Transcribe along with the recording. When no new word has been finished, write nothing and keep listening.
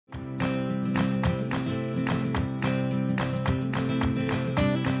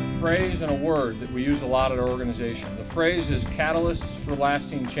phrase and a word that we use a lot at our organization. The phrase is catalysts for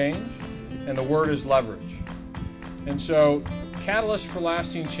lasting change, and the word is leverage. And so, catalysts for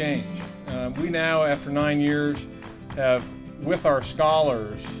lasting change. We now, after 9 years, have, with our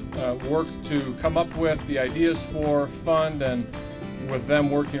scholars, worked to come up with the ideas for, fund, and with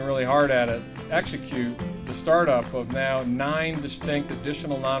them working really hard at it, execute the startup of now 9 distinct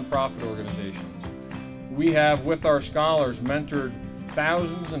additional nonprofit organizations. We have, with our scholars, mentored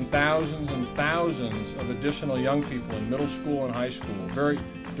thousands and thousands and thousands of additional young people in middle school and high school, very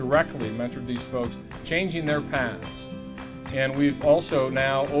directly mentored these folks, changing their paths. And we've also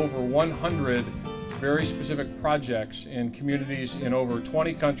now over 100 very specific projects in communities in over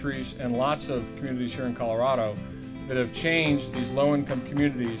 20 countries and lots of communities here in Colorado that have changed these low-income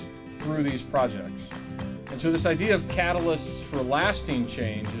communities through these projects. And so this idea of catalysts for lasting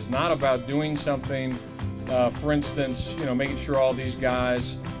change is not about doing something, for instance, making sure all these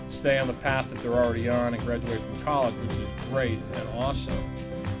guys stay on the path that they're already on and graduate from college, which is great and awesome.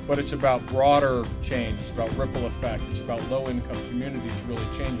 But it's about broader change, it's about ripple effect, it's about low-income communities really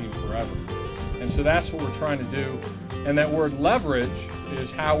changing forever. And so that's what we're trying to do. And that word leverage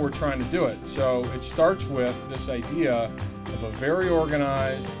is how we're trying to do it. So it starts with this idea of a very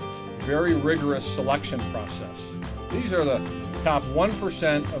organized, very rigorous selection process. These are the top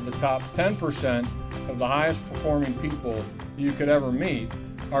 1% of the top 10% of the highest performing people you could ever meet.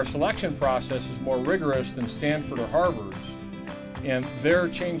 Our selection process is more rigorous than Stanford or Harvard's. And they're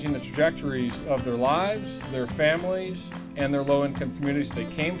changing the trajectories of their lives, their families, and their low-income communities they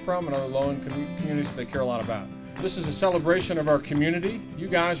came from and other low-income communities that they care a lot about. This is a celebration of our community. You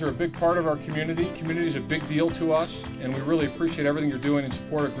guys are a big part of our community. Community is a big deal to us, and we really appreciate everything you're doing in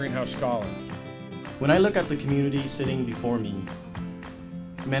support of Greenhouse Scholars. When I look at the community sitting before me,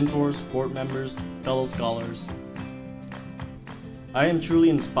 mentors, board members, fellow scholars, I am truly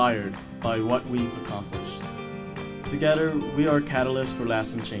inspired by what we've accomplished. Together, we are catalysts for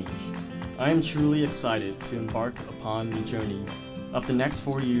lasting change. I am truly excited to embark upon the journey of the next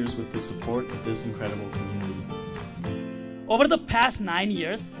 4 years with the support of this incredible community. Over the past 9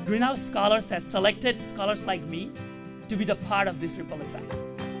 years, Greenhouse Scholars has selected scholars like me to be the part of this ripple effect.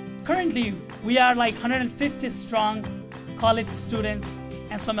 Currently, we are like 150 strong college students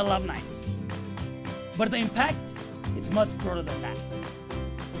and some alumni. But the impact is much broader than that.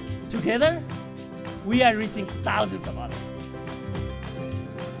 Together, we are reaching thousands of others.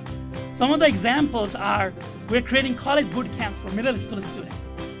 Some of the examples are we're creating college boot camps for middle school students,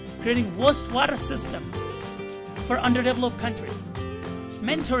 creating wastewater system for underdeveloped countries,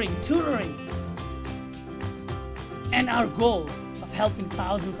 mentoring, tutoring, and our goal of helping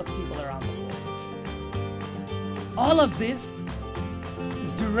thousands of people around the world. All of this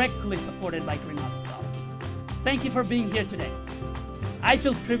is directly supported by Greenhouse Scholars. Thank you for being here today. I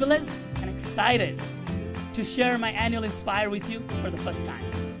feel privileged and excited to share my annual Inspire with you for the first time.